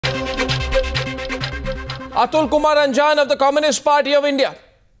Atul Kumar Anjan of the Communist Party of India.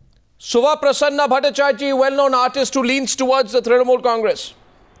 Suva Prasanna Bhattacharya, well-known artist who leans towards the Trinamool Congress.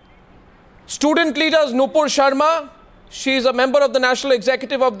 Student leaders Nupur Sharma, she is a member of the National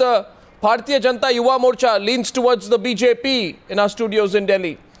Executive of the Bharatiya Janata Yuva Morcha, leans towards the BJP in our studios in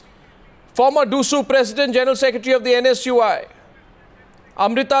Delhi. Former DUSU President, General Secretary of the NSUI.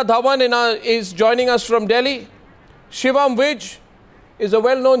 Amrita Dhawan is joining us from Delhi. Shivam Vij is a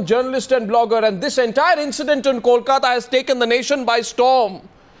well-known journalist and blogger, and this entire incident in Kolkata has taken the nation by storm,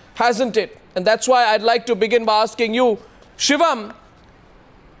 hasn't it? And that's why I'd like to begin by asking you, Shivam,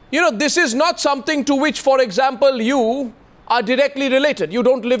 you know, this is not something to which, for example, you are directly related. You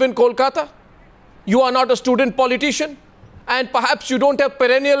don't live in Kolkata. You are not a student politician. And perhaps you don't have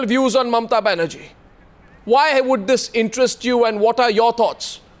perennial views on Mamata Banerjee. Why would this interest you, and what are your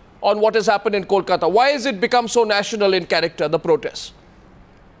thoughts on what has happened in Kolkata? Why has it become so national in character, the protests?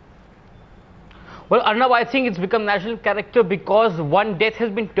 Well, Arnav, I think it's become national character because one death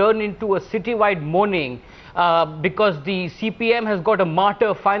has been turned into a citywide mourning. Because the CPM has got a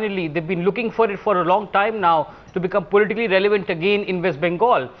martyr finally. They've been looking for it for a long time now to become politically relevant again in West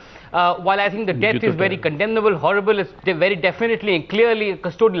Bengal. While I think the death is very condemnable, horrible, it's very definitely and clearly a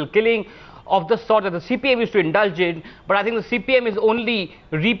custodial killing of the sort that the CPM used to indulge in. But I think the CPM is only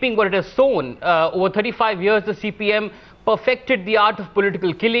reaping what it has sown. Over 35 years, the CPM perfected the art of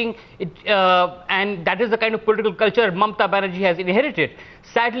political killing, and that is the kind of political culture Mamata Banerjee has inherited.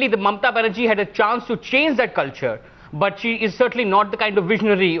 Sadly, the Mamata Banerjee had a chance to change that culture, but she is certainly not the kind of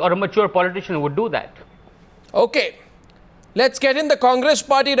visionary or a mature politician who would do that. Okay, let's get in the Congress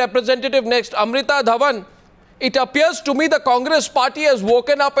Party representative next. Amrita Dhawan, it appears to me the Congress Party has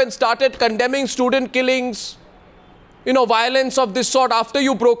woken up and started condemning student killings, you know, violence of this sort after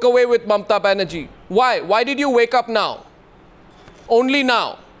you broke away with Mamata Banerjee. Why? Why did you wake up now? Only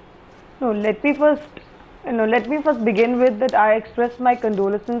now? No, let me first begin with that I express my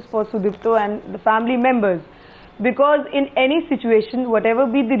condolences for Sudipta and the family members, because in any situation, whatever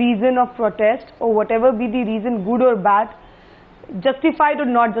be the reason of protest or whatever be the reason, good or bad, justified or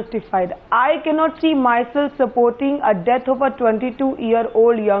not justified, I cannot see myself supporting a death of a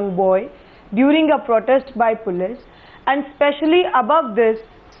 22-year-old young boy during a protest by police, and especially above this,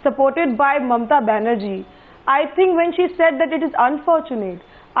 supported by Mamata Banerjee. I think when she said that it is unfortunate,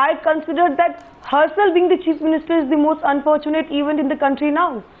 I consider that herself being the Chief Minister is the most unfortunate event in the country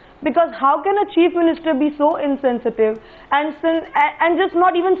now. Because how can a Chief Minister be so insensitive and just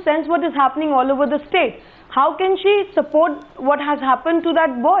not even sense what is happening all over the state? How can she support what has happened to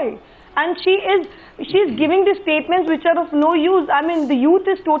that boy? And she is giving these statements which are of no use. I mean, the youth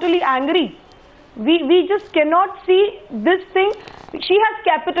is totally angry. We just cannot see this thing. She has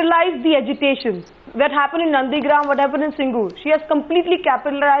capitalized the agitations that happened in Nandigram, what happened in Singur. She has completely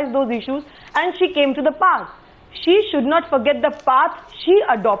capitalized those issues and she came to the path. She should not forget the path she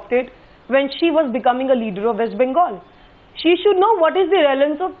adopted when she was becoming a leader of West Bengal. She should know what is the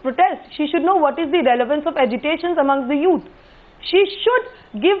relevance of protest. She should know what is the relevance of agitations amongst the youth. She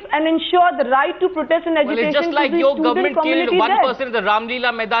should give and ensure the right to protest and agitation. Well, it's just like your government killed one person in the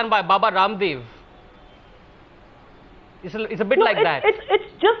Ramlila Maidan by Baba Ramdev. It's a bit like that.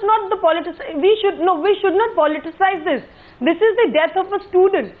 It's just not the politics. We should not politicize this. This is the death of a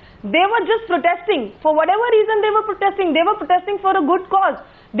student. They were just protesting. For whatever reason they were protesting. They were protesting for a good cause.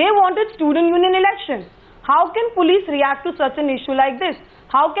 They wanted student union election. How can police react to such an issue like this?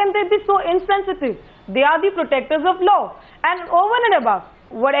 How can they be so insensitive? They are the protectors of law. And over and above,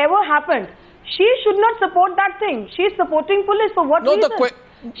 whatever happened, she should not support that thing. She is supporting police for what reason?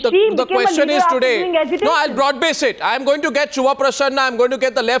 The question is today, no, I'll broad base it. I'm going to get Suva Prasanna, I'm going to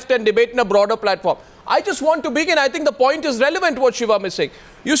get the left and debate in a broader platform. I just want to begin. I think the point is relevant what Shivam is saying.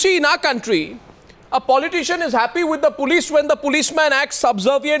 You see, in our country, a politician is happy with the police when the policeman acts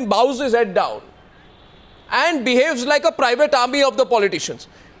subservient, bows his head down and behaves like a private army of the politicians.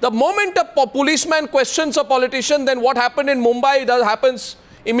 The moment a policeman questions a politician, then what happened in Mumbai happens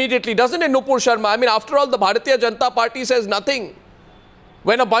immediately. Doesn't it, Nupur Sharma? I mean, after all, the Bharatiya Janata Party says nothing.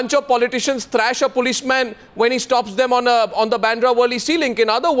 When a bunch of politicians thrash a policeman when he stops them on the Bandra Worli Sea Link.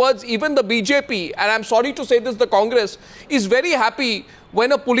 In other words, even the BJP, and I'm sorry to say this, the Congress, is very happy when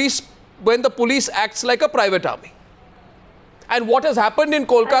the police acts like a private army. And what has happened in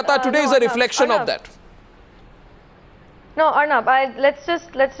Kolkata today is a reflection of that. No, Arnab, let's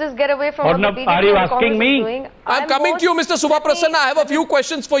just get away from Arnab, what the BJP are you asking me? doing. I'm coming to you, Mr. Suva Prasanna. I have a few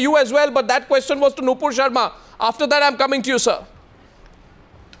questions for you as well, but that question was to Nupur Sharma. After that, I'm coming to you, sir.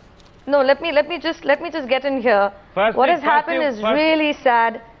 No, let me just get in here. What has happened is really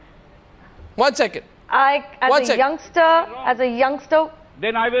sad. 1 second. As a youngster,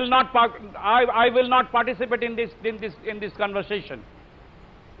 then I will not participate in this conversation.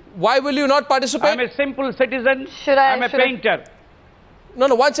 Why will you not participate? I'm a simple citizen. I'm a painter.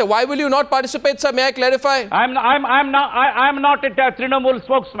 No, one second. Why will you not participate, sir? May I clarify? I'm not a Trinamool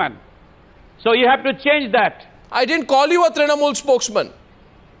spokesman. So you have to change that. I didn't call you a Trinamool spokesman.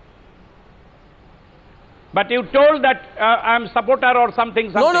 But you told that I'm a supporter or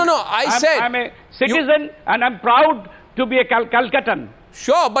something. No. I said I'm a citizen and I'm proud to be a Calcuttan.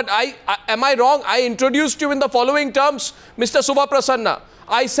 Sure, but am I wrong? I introduced you in the following terms, Mr. Suva Prasanna.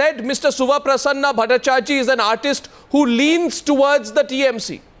 I said Mr. Suva Prasanna Bhattacharjee is an artist who leans towards the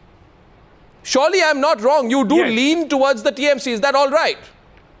TMC. Surely I am not wrong. You do lean towards the TMC. Is that all right?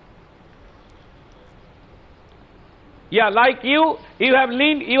 Yeah, like you are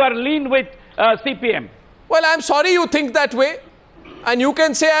lean with CPM. Well, I'm sorry you think that way. And you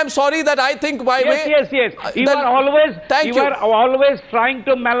can say I'm sorry that I think my way. Yes. You are always trying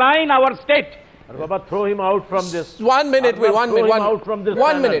to malign our state. Baba, throw him out from this. 1 minute, wait, 1 minute.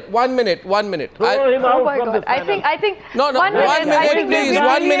 One minute. Throw him out from this. I think. No, 1 minute, please.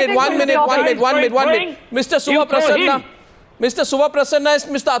 1 minute. Mr. Suva Prasanna. Mr. Suva Prasanna is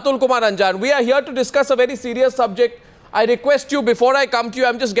Mr. Atul Kumar Anjan. We are here to discuss a very serious subject. I request you, before I come to you,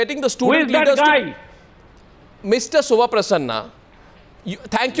 I'm just getting the student leaders. Who is that guy? Mr. Suva Prasanna.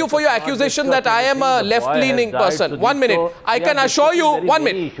 Thank you for your accusation that I am a left-leaning person. 1 minute. I can assure you. 1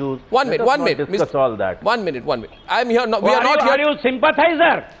 minute. 1 minute. 1 minute. Discuss all that. 1 minute. I'm here. No, we are not here. Are you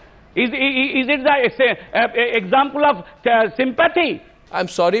sympathizer? Is it the example of sympathy? I'm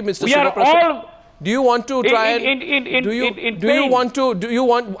sorry, Mr. We Suva are Prasanna. all. Do you want to try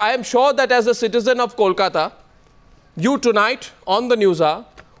I am sure that as a citizen of Kolkata, you tonight on the Newshour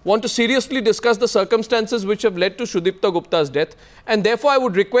want to seriously discuss the circumstances which have led to Sudipta Gupta's death. And therefore, I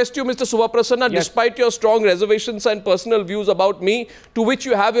would request you, Mr. Suva Prasanna, despite your strong reservations and personal views about me, to which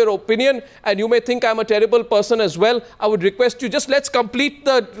you have your opinion, and you may think I'm a terrible person as well, I would request you, just let's complete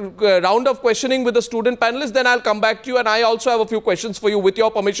the round of questioning with the student panelists, then I'll come back to you, and I also have a few questions for you, with your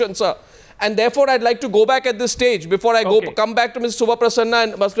permission, sir. And therefore, I'd like to go back at this stage, before I come back to Mr. Suva Prasanna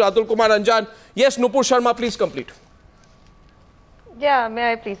and Mr. Atul Kumar Anjan. Yes, Nupur Sharma, please complete. Yeah,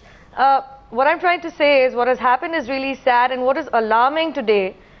 may I please? What I'm trying to say is what has happened is really sad, and what is alarming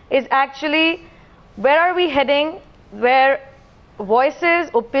today is actually where are we heading, where voices,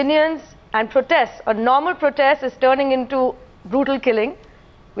 opinions and protests, a normal protest is turning into brutal killing.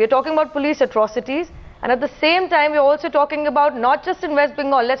 We are talking about police atrocities, and at the same time we are also talking about not just in West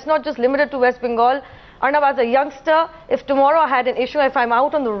Bengal, let's not just limit it to West Bengal. Arnab, as a youngster, if tomorrow I had an issue, if I'm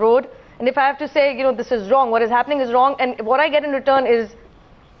out on the road, and if I have to say, you know, this is wrong, what is happening is wrong, and what I get in return is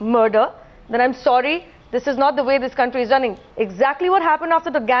murder, then I'm sorry, this is not the way this country is running. Exactly what happened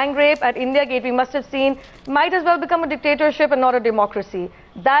after the gang rape at India Gate, we must have seen, might as well become a dictatorship and not a democracy.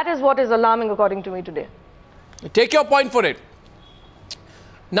 That is what is alarming according to me today. Take your point for it.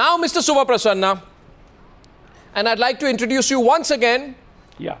 Now, Mr. Suva Prasanna, and I'd like to introduce you once again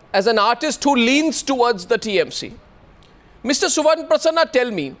as an artist who leans towards the TMC. Mr. Suva Prasanna,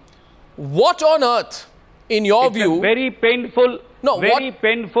 tell me, what on earth, in your view... It's a very painful,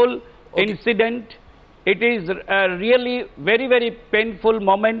 painful incident. It is a really very, very painful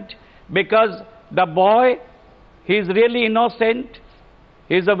moment because the boy, he is really innocent.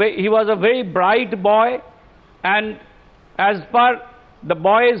 He was a very bright boy, and as per the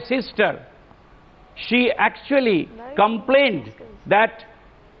boy's sister, she actually complained that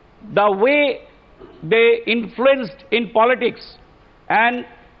the way they influenced in politics, and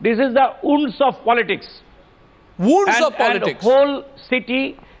this is the wounds of politics. Wounds of politics? And the whole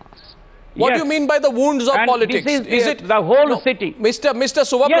city... What do you mean by the wounds of politics? Is it the whole city? Mr.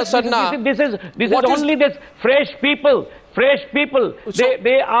 Suva Prasanna. This is only this fresh people.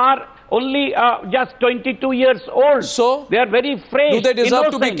 They are only just 22 years old. So? They are very fresh. Do they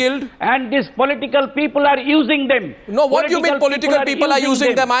deserve to be killed? And these political people are using them. No, what do you mean political people are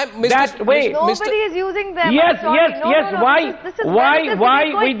using them? That way. Nobody is using them. Yes. Why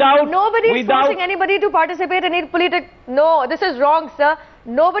without... Nobody is forcing anybody to participate in any political... No, this is wrong, sir.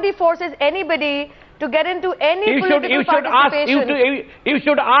 Nobody forces anybody to get into any political participation. You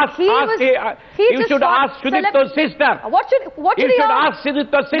should ask Sudipta's sister. What should he ask?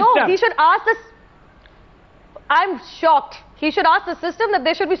 Sudipta's sister. No, he should ask the... I'm shocked. He should ask the system that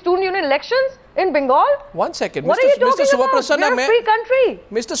there should be student union elections in Bengal. 1 second. What are you talking about? We're a free country.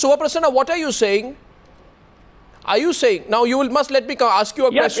 Mr. Suva Prasanna, what are you saying? Are you saying, now you must let me ask you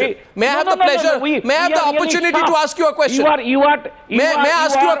a question. May I have the pleasure, may I have the opportunity to ask you a question? May I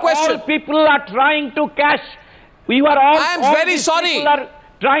ask you a question? All people are trying to cash. I am very sorry.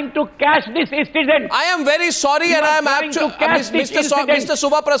 trying to cash this incident. I am very sorry, and I am actually, Mr.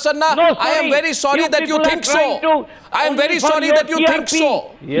 Subha Prasanna, no, I am very sorry that you think so. I am very sorry that you think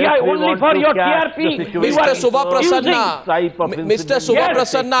so. Yeah, only for your TRP. Mr. Subha Prasanna, Mr. Subha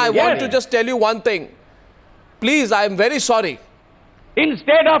Prasanna, I want to just tell you one thing. Please, I am very sorry.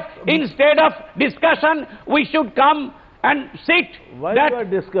 Instead of discussion, we should come and sit. Why you are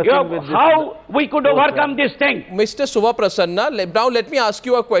discussing with how we could overcome this thing. Mr. Subha Prasanna, now let me ask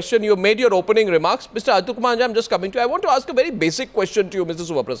you a question. You made your opening remarks. Mr. Atul Kumar Anjan, I'm just coming to you. I want to ask a very basic question to you, Mr.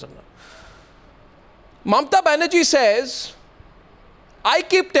 Subha Prasanna. Mamata Banerjee says, I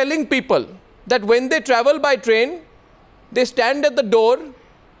keep telling people that when they travel by train, they stand at the door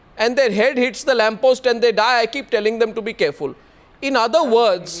and their head hits the lamppost and they die. I keep telling them to be careful. In other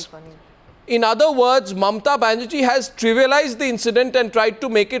words, Mamata Banerjee has trivialized the incident and tried to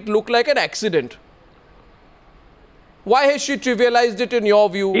make it look like an accident. Why has she trivialized it in your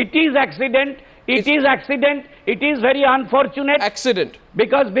view? It is accident. It is accident. It is very unfortunate. Accident.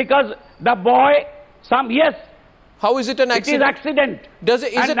 Because the boy, yes. How is it an accident? It is accident.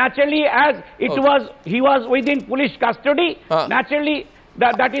 Is it naturally, as he was within police custody, naturally,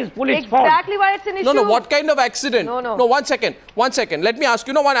 that is police fault. Exactly why it's an issue. No, what kind of accident? No, 1 second. Let me ask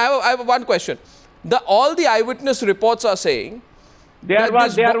you. I have one question. All the eyewitness reports are saying there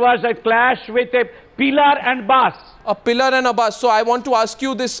was a clash with a pillar and bus. A pillar and a bus. So I want to ask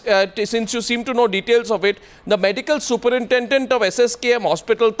you this, since you seem to know details of it. The medical superintendent of SSKM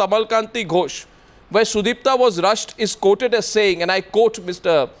Hospital, Tamalkanti Ghosh, where Sudipta was rushed, is quoted as saying, and I quote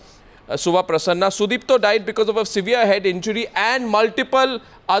Mr. Subha Prasanna, Sudipta died because of a severe head injury and multiple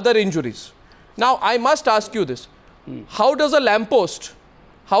other injuries. Now, I must ask you this. How does a lamppost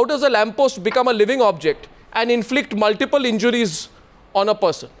become a living object and inflict multiple injuries on a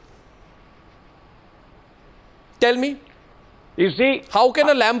person? Tell me. You see, how can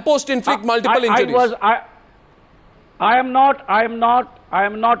a lamppost inflict multiple injuries? I am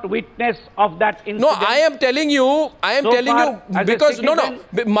not witness of that incident. No, I am telling you because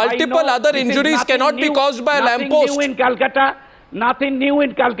multiple other injuries cannot be caused by a lamppost. Nothing new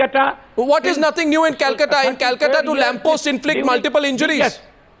in Calcutta. What is nothing new in Calcutta? In Calcutta, do lampposts inflict multiple injuries?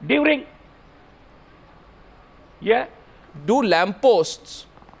 Yes, do lampposts?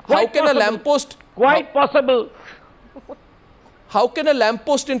 How can a lamppost? Quite possible. How can a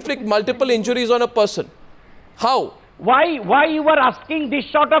lamppost inflict multiple injuries on a person? How? Why you were asking this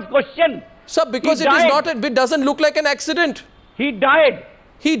sort of question? Sir, because it doesn't look like an accident. He died.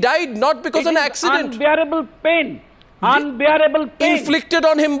 He died not because of an accident. Unbearable pain. Unbearable pain. Inflicted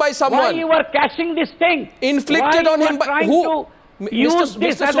on him by someone. Why you were cashing this thing? Inflicted on him by who? Use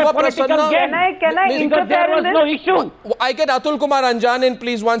this as a political game. Can I interfere there was no issue. I get Atul Kumar Anjan in,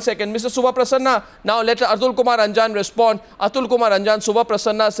 please, 1 second. Mr. Subha Prasanna, now let Atul Kumar Anjan respond. Atul Kumar Anjan, Subha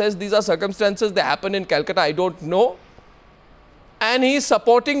Prasanna says these are circumstances that happen in Calcutta. I don't know. And he is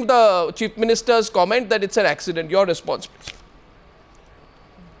supporting the Chief Minister's comment that it's an accident. Your response, please.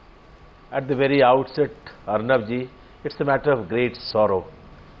 At the very outset, Arnavji, it's a matter of great sorrow.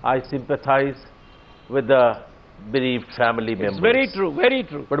 I sympathize with the bereaved family members. It's very true, very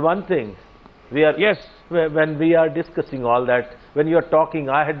true. But one thing, when we are discussing all that, when you are talking,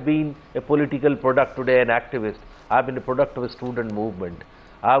 I had been a political product today, an activist. I've been a product of a student movement.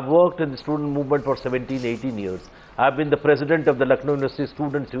 I've worked in the student movement for 17, 18 years. I've been the president of the Lucknow University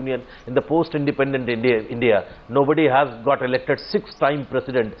Students' Union in the post-independent India. Nobody has got elected 6-time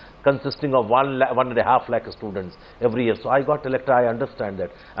president consisting of 1.5 lakh students every year. So I got elected, I understand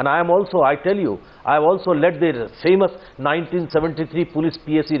that. And I am also, I tell you, I have also led the famous 1973 police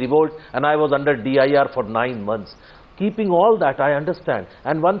PSC revolt, and I was under DIR for 9 months. Keeping all that, I understand.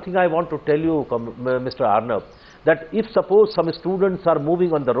 And one thing I want to tell you, Mr. Arnab, that if suppose some students are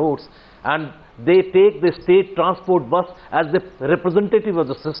moving on the roads and they take the state transport bus as the representative of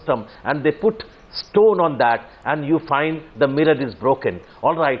the system and they put stone on that and you find the mirror is broken.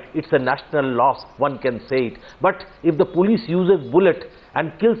 All right, it's a national loss, one can say it. But if the police uses bullet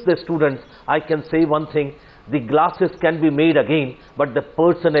and kills the students, I can say one thing. The glasses can be made again, but the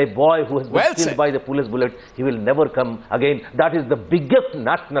person, a boy who has been killed by the police bullet, he will never come again. That is the biggest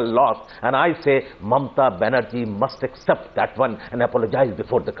national loss. And I say Mamata Banerjee must accept that one and apologize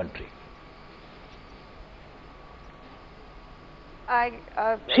before the country.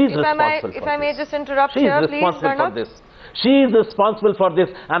 If I may just interrupt here, please, Arnab. She is responsible for this,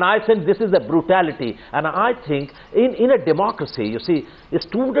 and I think this is a brutality. And I think in a democracy, you see, a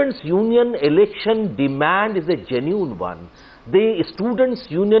students' union election demand is a genuine one. The students'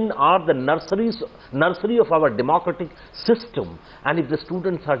 union are the nursery of our democratic system. And if the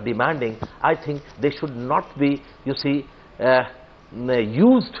students are demanding, I think they should not be, you see,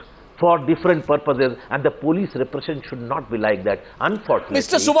 used for different purposes, and the police repression should not be like that. Unfortunately,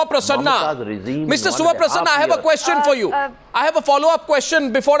 Mr. Suva Prasanna, I have a question for you. I have a follow-up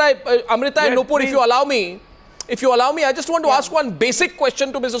question before Amrita and Nupur, please. If you allow me, I just want to ask one basic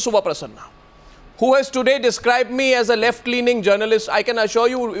question to Mr. Suva Prasanna, who has today described me as a left-leaning journalist. I can assure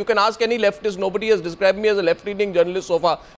you, you can ask any leftist, nobody has described me as a left-leaning journalist so far.